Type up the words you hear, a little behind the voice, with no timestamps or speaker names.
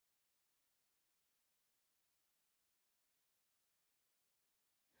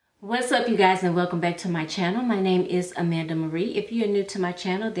What's up, you guys, and welcome back to my channel. My name is Amanda Marie. If you're new to my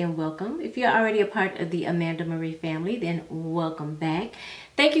channel, then welcome. If you're already a part of the Amanda Marie family, then welcome back.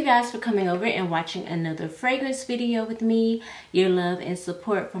 Thank you guys for coming over and watching another fragrance video with me. Your love and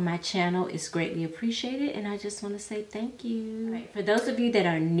support for my channel is greatly appreciated, and I just want to say thank you. All right, for those of you that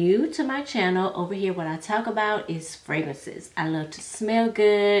are new to my channel, over here what I talk about is fragrances. I love to smell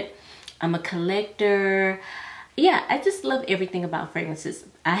good. I'm a collector. Yeah, I just love everything about fragrances.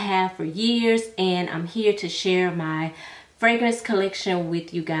 I have for years, and I'm here to share my fragrance collection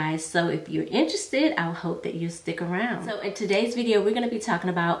with you guys. So if you're interested, I hope that you'll stick around. So in today's video, we're going to be talking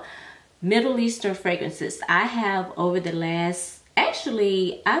about Middle Eastern fragrances. I have over the last,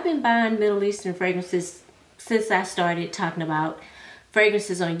 I've been buying Middle Eastern fragrances since I started talking about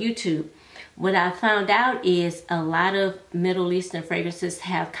fragrances on YouTube. What I found out is a lot of Middle Eastern fragrances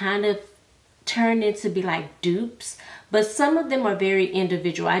have kind of turned into be like dupes, but some of them are very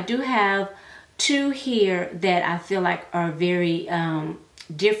individual. I do have two here that I feel like are very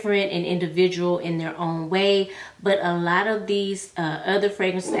different and individual in their own way, but a lot of these other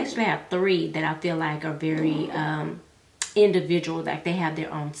fragrances, actually I have three that I feel like are very individual, like they have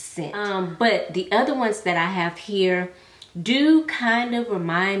their own scent. But the other ones that I have here do kind of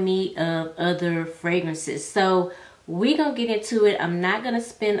remind me of other fragrances. So we're gonna get into it. I'm not gonna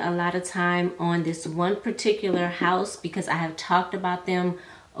spend a lot of time on this one particular house because I have talked about them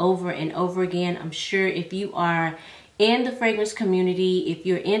over and over again. I'm sure if you are in the fragrance community, if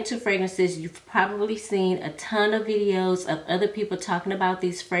you're into fragrances, you've probably seen a ton of videos of other people talking about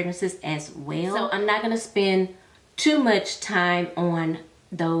these fragrances as well. So I'm not gonna spend too much time on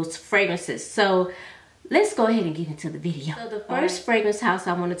those fragrances. So let's go ahead and get into the video. So the first fragrance house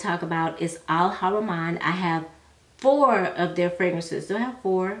I want to talk about is Al-Haramain. I have 4 of their fragrances. Do I have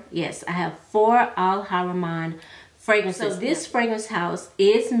 4? Yes, I have 4 Al-Haramain fragrances. So this fragrance house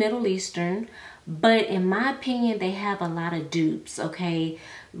is Middle Eastern, but in my opinion, they have a lot of dupes, okay?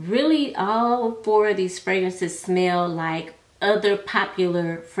 Really, all 4 of these fragrances smell like other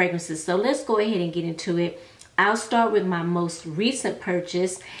popular fragrances. So let's go ahead and get into it. I'll start with my most recent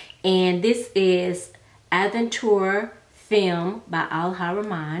purchase, and this is Aventure Film by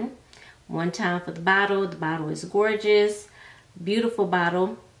Al-Haramain. One time for the bottle. The bottle is gorgeous, beautiful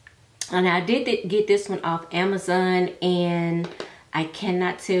bottle, and I did get this one off Amazon, and I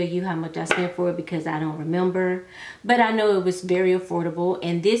cannot tell you how much I spent for it because I don't remember, but I know it was very affordable.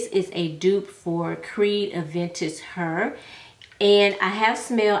 And this is a dupe for Creed Aventus Her, and I have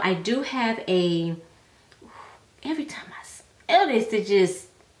smelled, I do have a, every time I smell this, it just,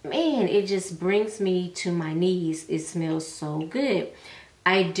 man, it just brings me to my knees. It smells so good.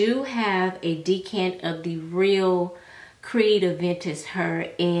 I do have a decant of the real Creed Aventus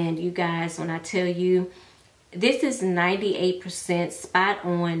Her, and you guys, when I tell you, this is 98% spot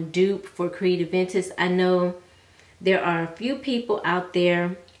on dupe for Creed Aventus. I know there are a few people out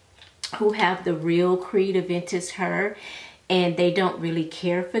there who have the real Creed Aventus Her, and they don't really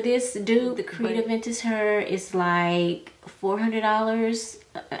care for this dupe. The Creed Aventus Her is like $400.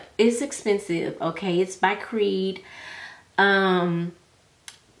 It's expensive, okay? It's by Creed.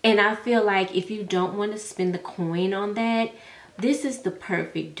 And I feel like if you don't want to spend the coin on that, this is the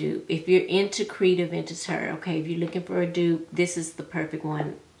perfect dupe. If you're into Creed Aventus Her, okay, if you're looking for a dupe, this is the perfect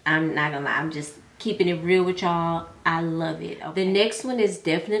one. I'm not gonna lie, I'm just keeping it real with y'all. I love it. Okay. The next one is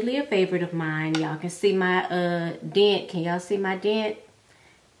definitely a favorite of mine. Y'all can see my dent. Can y'all see my dent?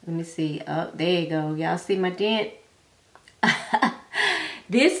 Let me see. Oh, there you go. Y'all see my dent?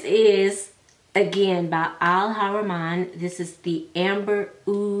 This is, again, by Al-Haramain. This is the Amber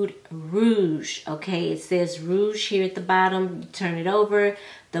Oud Rouge. Okay, it says Rouge here at the bottom. You turn it over,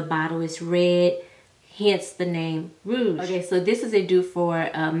 the bottle is red, hence the name Rouge. Okay, so this is a dupe for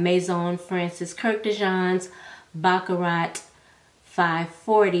Maison Francis Kirk de Jean's Baccarat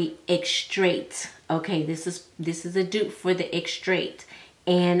 540 Extrait. Okay, this is a dupe for the Extrait.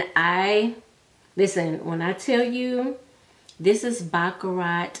 And listen, when I tell you, this is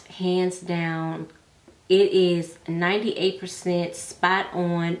Baccarat, hands down. It is 98% spot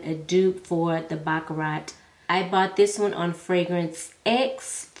on a dupe for the Baccarat. I bought this one on Fragrance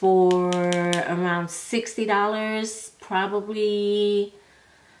X for around $60, probably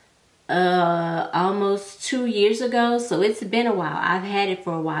almost 2 years ago. So it's been a while. I've had it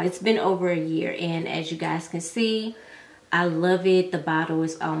for a while. It's been over a year, and as you guys can see, I love it. The bottle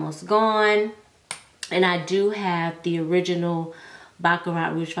is almost gone. And I do have the original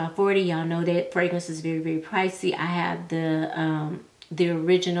Baccarat Rouge 540. Y'all know that fragrance is very, very pricey. I have the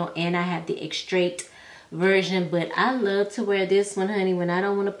original, and I have the Extrait version, but I love to wear this one, honey, when I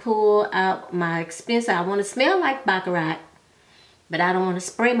don't want to pull out my expensive. I want to smell like Baccarat, but I don't want to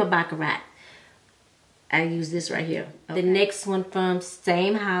spray my baccarat. I use this right here. Okay. The next one from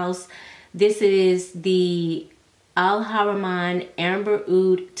same house. This is the Al-Haramain Amber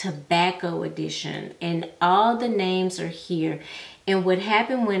Oud Tobacco Edition, and all the names are here. And what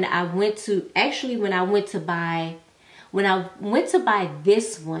happened when I went to buy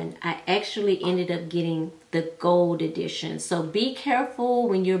this one, I actually ended up getting the gold edition. So be careful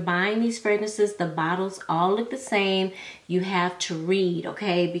when you're buying these fragrances. The bottles all look the same. You have to read,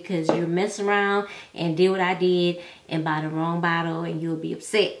 okay? Because you'll mess around and do what I did and buy the wrong bottle and you'll be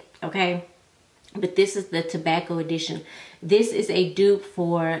upset, okay? But this is the tobacco edition. This is a dupe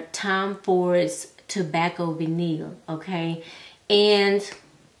for Tom Ford's Tobacco Vanille, okay? And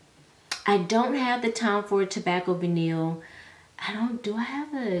I don't have the Tom Ford Tobacco Vanille. Do I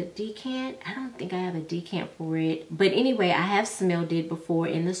have a decant? I don't think I have a decant for it. But anyway, I have smelled it before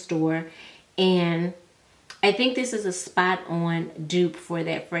in the store. And I think this is a spot on dupe for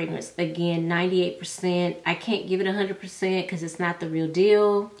that fragrance. Again, 98%. I can't give it 100% because it's not the real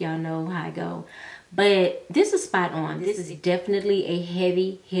deal. Y'all know how I go. But this is spot on. This is definitely a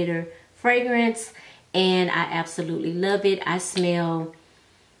heavy hitter fragrance. And I absolutely love it. I smell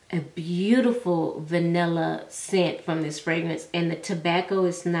a beautiful vanilla scent from this fragrance, and the tobacco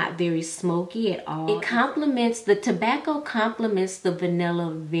is not very smoky at all. The tobacco complements the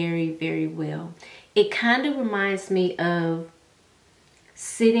vanilla very, very well. It kind of reminds me of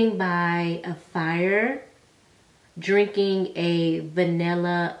sitting by a fire drinking a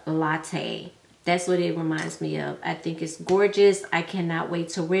vanilla latte. That's what it reminds me of. I think it's gorgeous. I cannot wait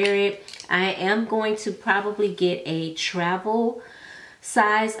to wear it. I am going to probably get a travel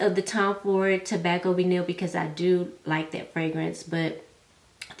size of the Tom Ford Tobacco Vanille because I do like that fragrance. But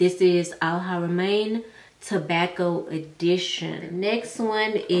this is Al-Haramain Tobacco Edition. The next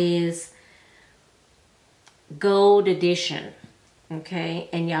one is Gold Edition. Okay,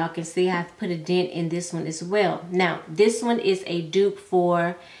 and y'all can see I've put a dent in this one as well. Now, this one is a dupe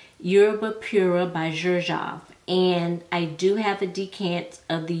for Yerba Pura by Shaghaf. And I do have a decant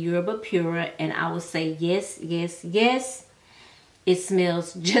of the Yerba Pura, and I will say yes, yes, yes. It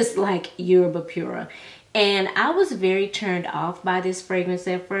smells just like Yerba Pura. And I was very turned off by this fragrance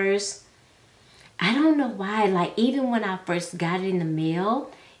at first. I don't know why. Like, even when I first got it in the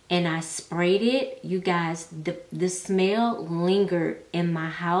mail and I sprayed it, you guys, the smell lingered in my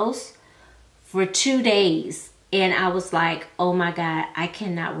house for 2 days. And I was like, oh my God, I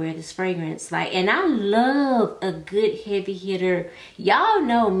cannot wear this fragrance. Like, and I love a good heavy hitter. Y'all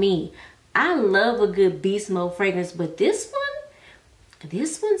know me. I love a good beast mode fragrance, but this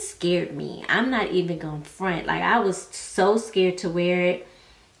one scared me. I'm not even gonna front. Like, I was so scared to wear it.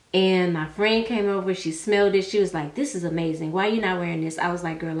 And my friend came over, she smelled it. She was like, this is amazing. Why are you not wearing this? I was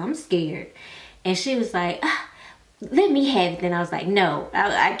like, girl, I'm scared. And she was like, let me have it. Then I was like, no.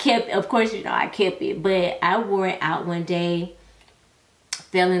 I kept, of course, you know, I kept it. But I wore it out one day,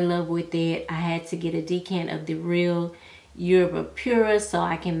 fell in love with it. I had to get a decant of the real Yerba Pura so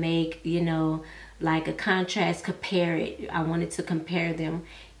I can make, you know, like a contrast, compare it. I wanted to compare them,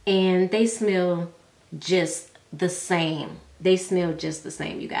 and they smell just the same. They smell just the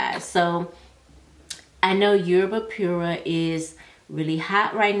same, you guys. So I know Yerba Pura is really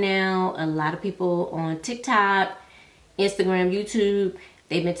hot right now. A lot of people on TikTok, Instagram, YouTube,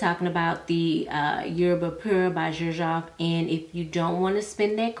 they've been talking about the Yerba Pura by Shaghaf. And if you don't want to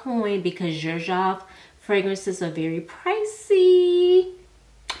spend that coin, because Shaghaf fragrances are very pricey,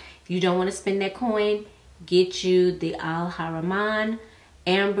 you don't want to spend that coin, get you the Al-Haramain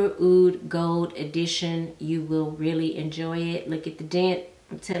Amber Oud Gold Edition. You will really enjoy it. Look at the dent.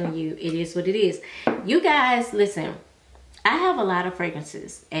 I'm telling you, it is what it is. You guys, listen, I have a lot of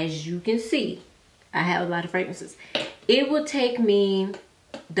fragrances. As you can see, I have a lot of fragrances. It will take me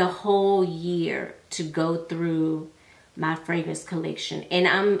the whole year to go through my fragrance collection. And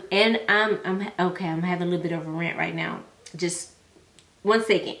I'm okay, I'm having a little bit of a rant right now. Just 1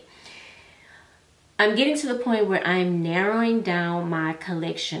 second. I'm getting to the point where I'm narrowing down my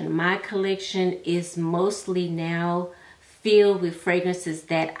collection. My collection is mostly now filled with fragrances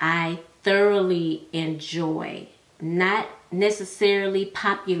that I thoroughly enjoy. Not necessarily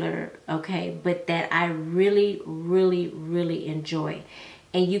popular, okay, but that I really, really, really enjoy.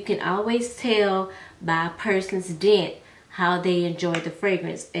 And you can always tell by a person's dent how they enjoy the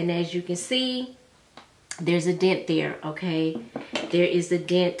fragrance. And as you can see, there's a dent there, okay? There is a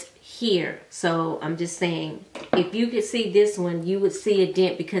dent here. So I'm just saying, if you could see this one, you would see a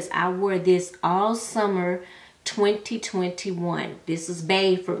dent because I wore this all summer 2021. This is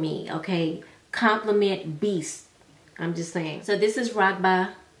bae for me, okay? Compliment beast. I'm just saying. So this is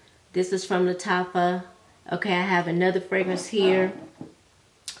Raghba. This is from Lattafa. Okay, I have another fragrance here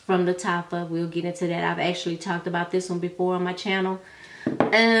from Lattafa. We'll get into that. I've actually talked about this one before on my channel.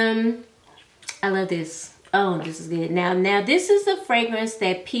 I love this. Oh, this is good. Now this is a fragrance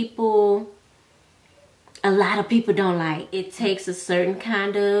that a lot of people don't like. It takes a certain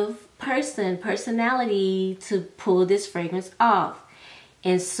kind of personality to pull this fragrance off.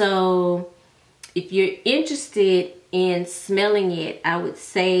 And so if you're interested in smelling it, I would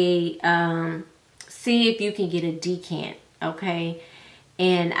say see if you can get a decant, okay?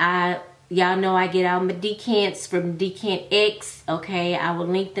 And y'all know I get all my decants from Decant X, okay? I will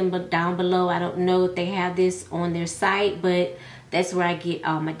link them down below. I don't know if they have this on their site, but that's where I get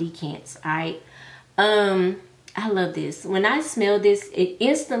all my decants, all right? I love this. When I smell this,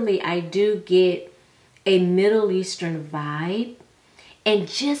 instantly I do get a Middle Eastern vibe. And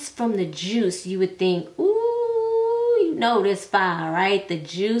just from the juice, you would think, ooh, you know this fire, right? The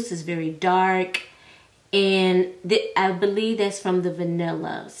juice is very dark. And I believe that's from the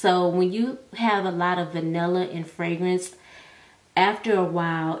vanilla. So when you have a lot of vanilla in fragrance, after a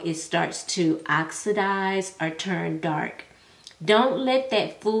while, it starts to oxidize or turn dark. Don't let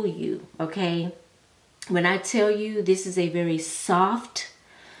that fool you, okay? When I tell you this is a very soft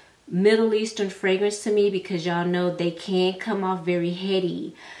Middle Eastern fragrance to me, because y'all know they can come off very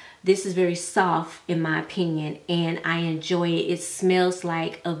heady. This is very soft in my opinion, and I enjoy it. It smells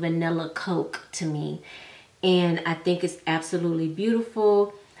like a vanilla Coke to me, and I think it's absolutely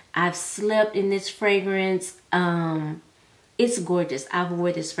beautiful. I've slept in this fragrance. It's gorgeous. I've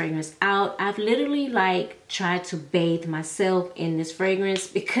wore this fragrance out. I've literally like tried to bathe myself in this fragrance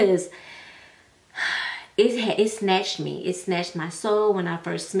because it snatched me. It snatched my soul. When I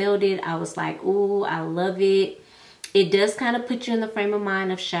first smelled it, I was like, ooh, I love it. It does kind of put you in the frame of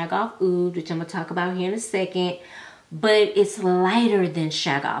mind of Shaghaf Oud, which I'm going to talk about here in a second. But it's lighter than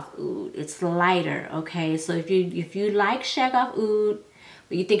Shaghaf Oud. It's lighter, okay? So if you like Shaghaf Oud,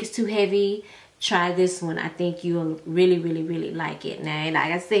 but you think it's too heavy, try this one. I think you'll really, really, really like it. Now,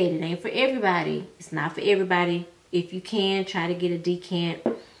 like I said, it ain't for everybody. It's not for everybody. If you can, try to get a decant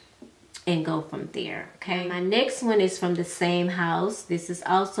and go from there, okay? My next one is from the same house. This is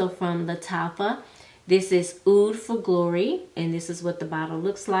also from Lattafa. This is Oud for Glory, and this is what the bottle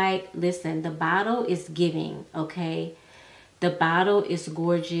looks like. Listen, the bottle is giving, okay? The bottle is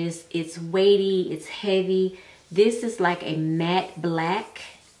gorgeous. It's weighty. It's heavy. This is like a matte black.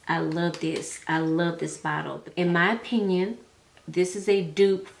 I love this. I love this bottle. In my opinion, this is a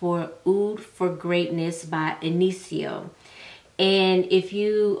dupe for Oud for Greatness by Initio. And if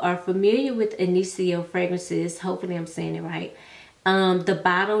you are familiar with Initio fragrances, hopefully I'm saying it right, the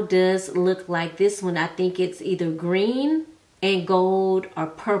bottle does look like this one. I think it's either green and gold or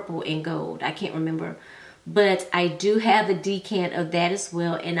purple and gold. I can't remember. But I do have a decant of that as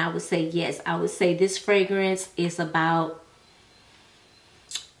well. And I would say, yes, I would say this fragrance is about,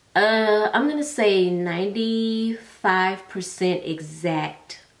 I'm going to say 95%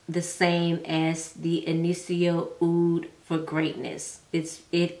 exact, the same as the Initio Oud for Greatness.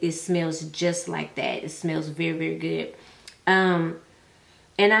 It smells just like that. It smells very, very good. And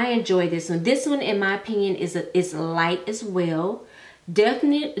I enjoy this one. This one, in my opinion, is light as well.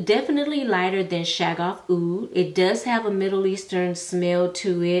 Definitely lighter than Shaghaf Oud. It does have a Middle Eastern smell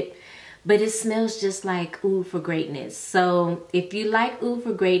to it, but it smells just like Oud for Greatness. So if you like Oud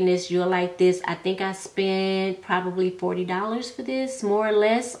for Greatness, you'll like this. I think I spent probably $40 for this, more or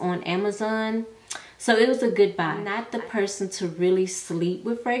less, on Amazon. So it was a good buy. I'm not the person to really sleep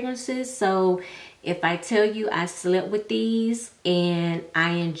with fragrances. So if I tell you I slept with these and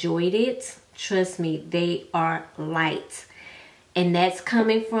I enjoyed it, trust me, they are light. And that's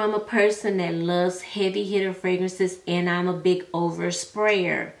coming from a person that loves heavy hitter fragrances, and I'm a big over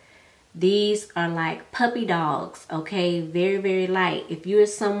sprayer. These are like puppy dogs, okay? Very, very light. If you're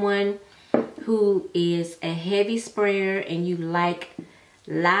someone who is a heavy sprayer and you like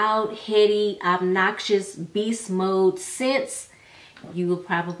loud, heady, obnoxious, beast mode scents, you will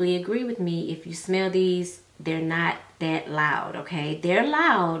probably agree with me. If you smell these, they're not that loud, okay? They're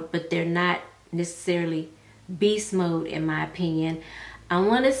loud, but they're not necessarily beast mode, in my opinion. I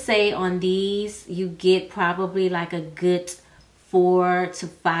want to say on these, you get probably like a good 4 to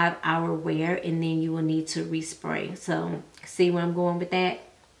 5 hour wear, and then you will need to respray. So, see where I'm going with that?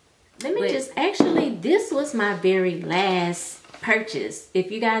 Actually, this was my very last purchase.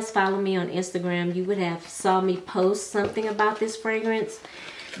 If you guys follow me on Instagram, you would have saw me post something about this fragrance.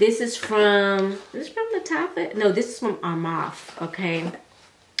 This is from Lattafa? No, this is from Armaf, okay?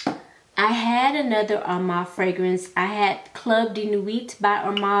 I had another Armaf fragrance. I had Club de Nuit by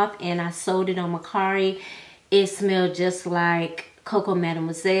Armaf, and I sold it on Mercari. It smelled just like Coco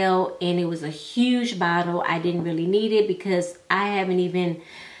Mademoiselle, and it was a huge bottle. I didn't really need it because I haven't even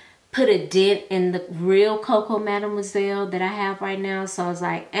put a dent in the real Coco Mademoiselle that I have right now. So I was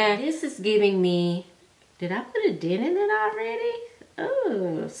like, this is giving me, did I put a dent in it already?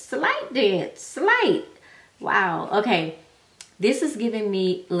 Oh, slight dent, slight. Wow, okay. This is giving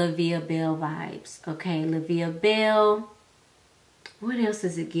me La Vie Belle vibes, okay? La Vie Belle. What else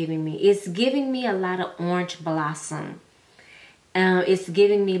is it giving me? It's giving me a lot of orange blossom. It's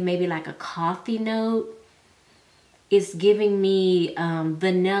giving me maybe like a coffee note. It's giving me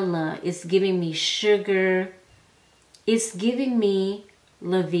vanilla. It's giving me sugar. It's giving me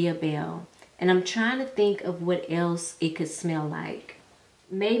La Vie Belle. And I'm trying to think of what else it could smell like.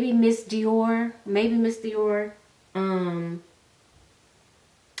 Maybe Miss Dior. Maybe Miss Dior.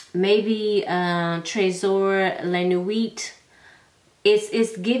 Maybe Trésor La Nuit.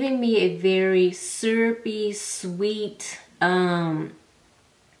 It's giving me a very syrupy, sweet,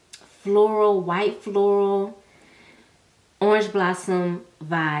 floral, white floral, orange blossom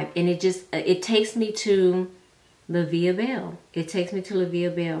vibe. And it takes me to La Vie Belle. It takes me to La Vie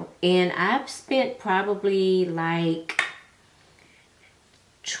Belle. And I've spent probably like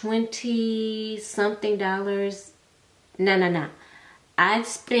 $20-something. No. I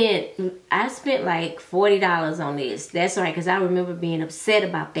spent like $40 on this. That's right, because I remember being upset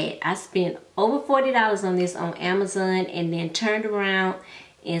about that. I spent over $40 on this on Amazon and then turned around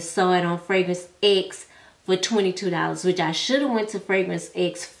and saw it on Fragrance X for $22, which I should have went to Fragrance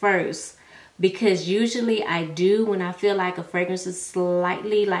X first, because usually I do when I feel like a fragrance is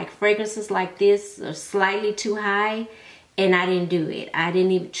slightly, like fragrances like this are slightly too high, and I didn't do it. I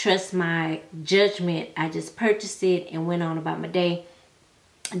didn't even trust my judgment. I just purchased it and went on about my day.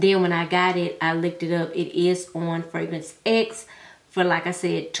 Then when I got it, I looked it up. It is on Fragrance X for, like I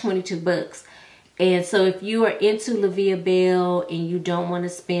said, 22 bucks. And so if you are into La Vie Belle and you don't want to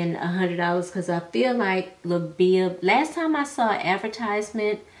spend $100, because I feel like last time I saw an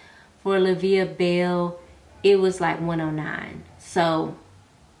advertisement for La Vie Belle, it was like $109. So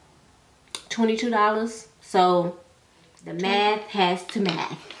 $22. So the math has to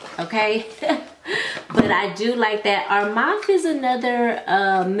math, okay? But I do like that. Armaf is another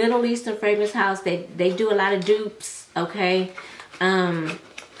Middle Eastern fragrance house. They do a lot of dupes, okay?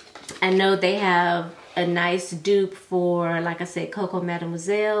 I know they have a nice dupe for, like I said, Coco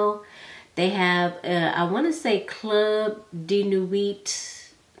Mademoiselle. They have, I want to say Club de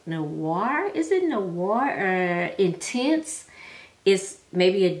Nuit Noir. Is it Noir or Intense? It's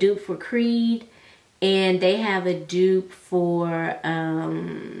maybe a dupe for Creed. And they have a dupe for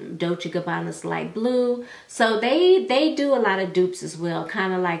Dolce & Gabbana's Light Blue. So they do a lot of dupes as well,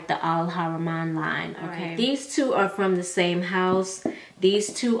 kind of like the Al-Haramain line. Okay, right. These two are from the same house.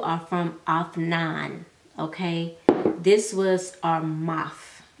 These two are from Afnan. Okay, this was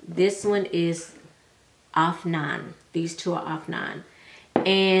Armaf. This one is Afnan. These two are Afnan.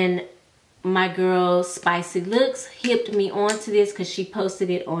 And my girl Spicy Looks hipped me onto this because she posted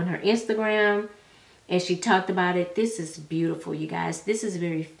it on her Instagram. And she talked about it. This is beautiful, you guys. This is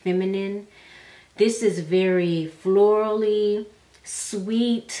very feminine. This is very florally,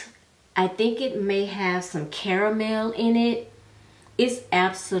 sweet. I think it may have some caramel in it. It's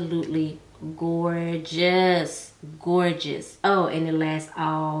absolutely gorgeous. Gorgeous. Oh, and it lasts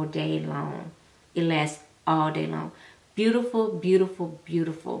all day long. It lasts all day long. Beautiful, beautiful,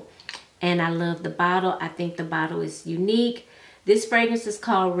 beautiful. And I love the bottle. I think the bottle is unique. This fragrance is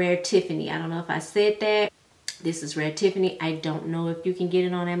called Rare Tiffany. I don't know if I said that. This is Rare Tiffany. I don't know if you can get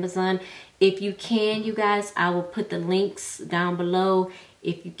it on Amazon. If you can, you guys, I will put the links down below.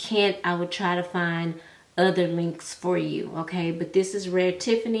 If you can't, I will try to find other links for you, okay? But this is Rare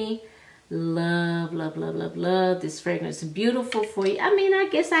Tiffany. Love, love, love, love, love. This fragrance is beautiful for you. I mean, I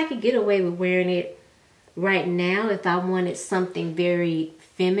guess I could get away with wearing it right now if I wanted something very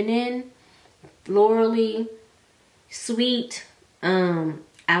feminine, florally, sweet.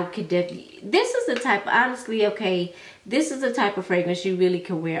 I could definitely, this is the type, honestly, okay, this is the type of fragrance you really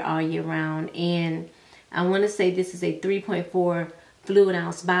can wear all year round. And I want to say this is a 3.4 fluid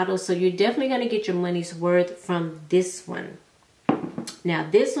ounce bottle, so you're definitely going to get your money's worth from this one. Now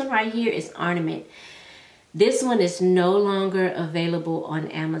this one right here is Ornament. This one is no longer available on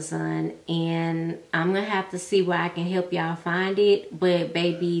Amazon, and I'm gonna have to see where I can help y'all find it. But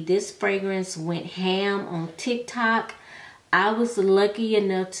baby, this fragrance went ham on TikTok. I was lucky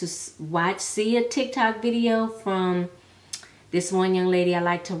enough to see a TikTok video from this one young lady I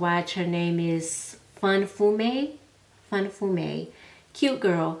like to watch. Her name is Fun Fume. Cute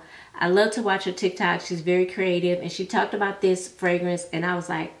girl. I love to watch her TikTok. She's very creative, and she talked about this fragrance, and I was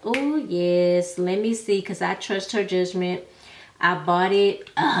like, oh yes, let me see, because I trust her judgment. I bought it,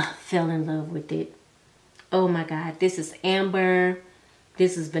 fell in love with it. Oh my God, this is amber,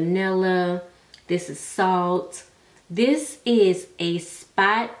 this is vanilla, this is salt. This is a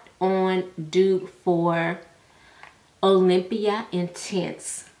spot on dupe for Olympia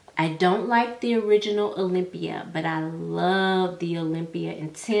Intense. I don't like the original Olympia, but I love the Olympia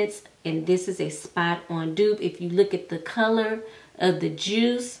Intense, and this is a spot on dupe. If you look at the color of the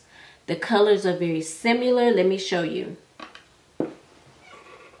juice, the colors are very similar. Let me show you.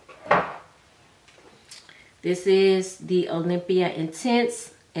 This is the Olympia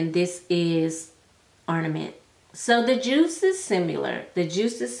Intense, and this is Ornament. So the juice is similar. The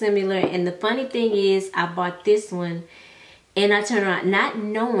juice is similar, and the funny thing is I bought this one and I turned around not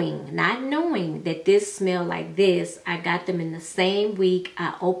knowing that this smelled like this. I got them in the same week.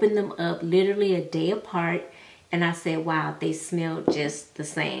 I opened them up literally a day apart, and I said, wow, they smell just the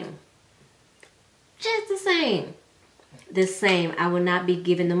same. Just the same. The same. I will not be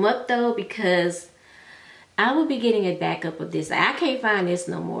giving them up though, because I will be getting a backup of this. I can't find this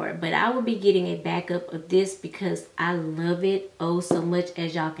no more, but I will be getting a backup of this because I love it oh so much.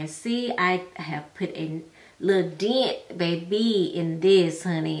 As y'all can see, I have put a little dent, baby, in this,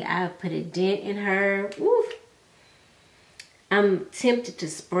 honey. I put a dent in her. Woof. I'm tempted to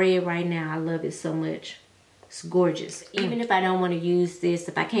spray it right now. I love it so much. It's gorgeous. Even if I don't want to use this,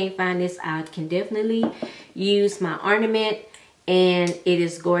 if I can't find this, I can definitely use my Ornament. And it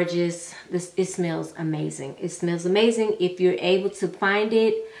is gorgeous. It smells amazing. It smells amazing. If you're able to find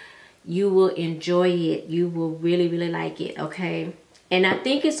it, you will enjoy it. You will really, really like it, okay? And I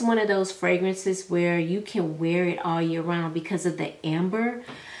think it's one of those fragrances where you can wear it all year round because of the amber.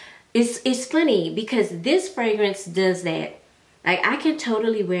 It's funny because this fragrance does that. Like, I can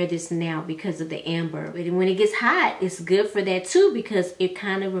totally wear this now because of the amber. But when it gets hot, it's good for that too, because it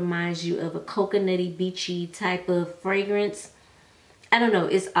kind of reminds you of a coconutty, beachy type of fragrance. I don't know.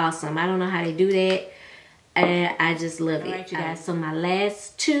 It's awesome. I don't know how they do that. And I just love it. All right, you guys. So my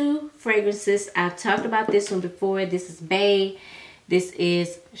last two fragrances. I've talked about this one before. This is Bay. This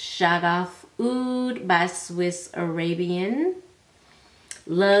is Shaghaf Oud by Swiss Arabian.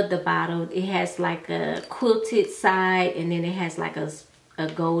 Love the bottle. It has like a quilted side, and then it has like a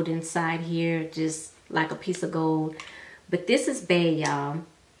golden side here. Just like a piece of gold. But this is Bay, y'all.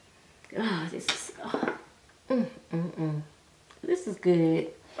 Oh, this is... Oh. This is good.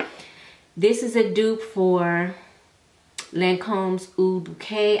 This is a dupe for Lancome's Oud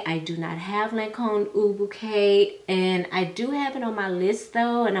Bouquet. I do not have Lancome Oud Bouquet, and I do have it on my list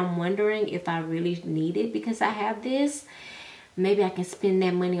though, and I'm wondering if I really need it because I have this. Maybe I can spend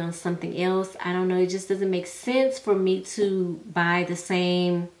that money on something else. I don't know. It just doesn't make sense for me to buy the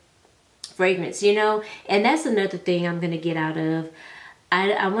same fragrance, you know? And that's another thing I'm going to get out of.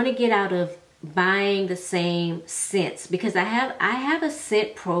 I want to get out of buying the same scents, because I have a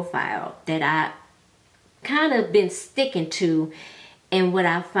scent profile that I kind of been sticking to, and what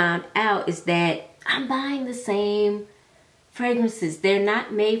I found out is that I'm buying the same fragrances. They're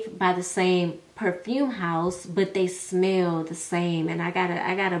not made by the same perfume house, but they smell the same, and I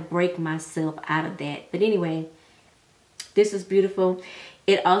gotta break myself out of that. But anyway, this is beautiful.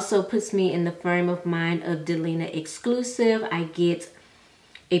 It also puts me in the frame of mind of Delina exclusive. I get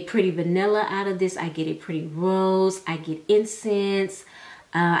a pretty vanilla out of this. I get a pretty rose. I get incense.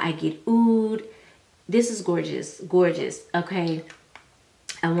 I get oud. This is gorgeous. Gorgeous. Okay.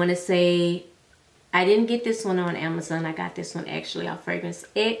 I want to say I didn't get this one on Amazon. I got this one actually off Fragrance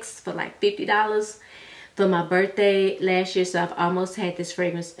X for like $50 for my birthday last year. So I've almost had this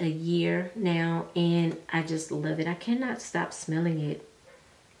fragrance a year now, and I just love it. I cannot stop smelling it.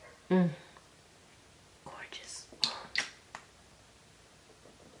 Gorgeous.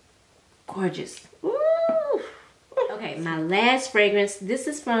 Gorgeous. Ooh. Okay, my last fragrance. This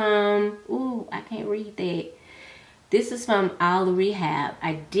is from, ooh, I can't read that. This is from Al-Rehab.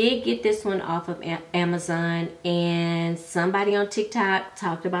 I did get this one off of Amazon, and somebody on TikTok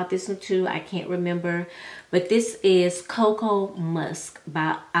talked about this one too. I can't remember. But this is Chocomusk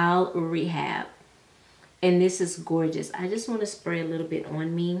by Al-Rehab. And this is gorgeous. I just want to spray a little bit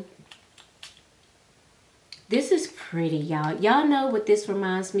on me. This is pretty, y'all. Y'all know what this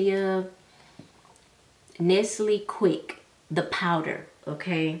reminds me of? Nestle Quick, the powder,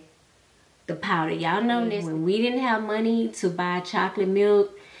 okay? The powder. Y'all know this. When we didn't have money to buy chocolate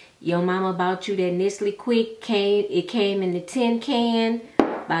milk, your mama bought you that Nestle Quick. It came in the tin can,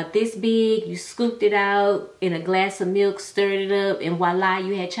 about this big. You scooped it out in a glass of milk, stirred it up, and voila,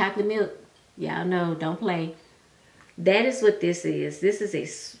 you had chocolate milk. Y'all know, don't play. That is what this is. This is a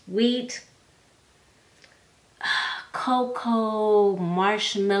sweet cocoa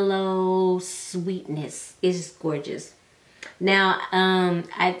marshmallow sweetness. It's gorgeous. Now,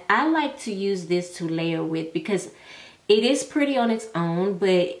 I like to use this to layer with because it is pretty on its own,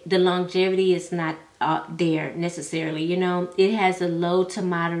 but the longevity is not there necessarily. You know, it has a low to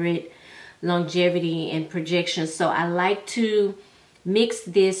moderate longevity and projection. So I like to mix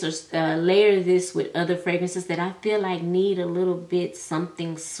this or layer this with other fragrances that I feel like need a little bit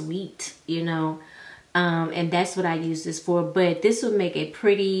something sweet, you know. And that's what I use this for. But this would make a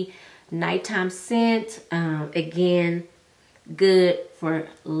pretty nighttime scent. Again, good for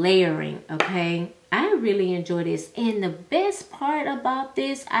layering, okay? I really enjoy this. And the best part about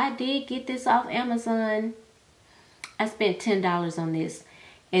this, I did get this off Amazon. I spent $10 on this.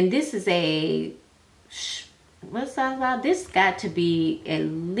 And this is a, what size vial? This got to be at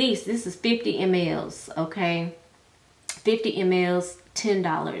least, this is 50 mLs, okay? 50 mLs,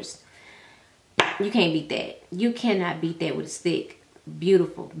 $10. You can't beat that. You cannot beat that with a stick.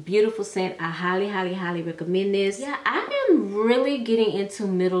 Beautiful, beautiful scent. I highly, highly, highly recommend this. Yeah, I am really getting into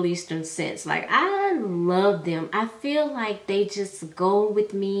Middle Eastern scents. Like, I love them. I feel like they just go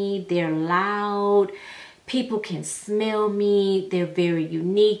with me. They're loud. People can smell me. They're very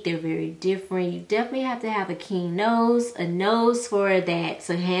unique. They're very different. You definitely have to have a keen nose, a nose for that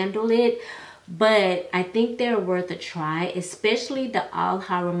to handle it. But I think they're worth a try, especially the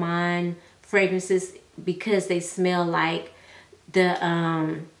Al-Haramain fragrances, because they smell like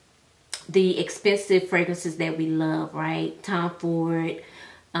the expensive fragrances that we love, right? Tom Ford,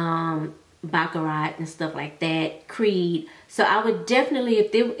 Baccarat and stuff like that, Creed. So I would definitely,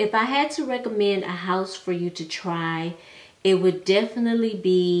 if I had to recommend a house for you to try, it would definitely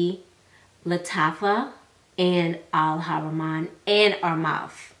be Lattafa and Al-Haramain and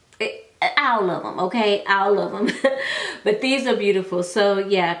Armaf. All of them, okay? All of them. But these are beautiful. So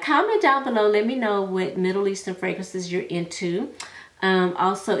yeah, comment down below. Let me know what Middle Eastern fragrances you're into.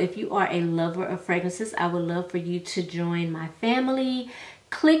 Also, if you are a lover of fragrances, I would love for you to join my family.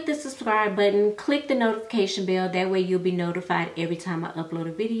 Click the subscribe button, click the notification bell. That way you'll be notified every time I upload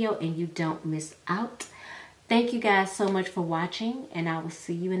a video and you don't miss out. Thank you guys so much for watching, and I will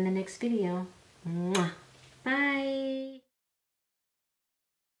see you in the next video. Mwah. Bye.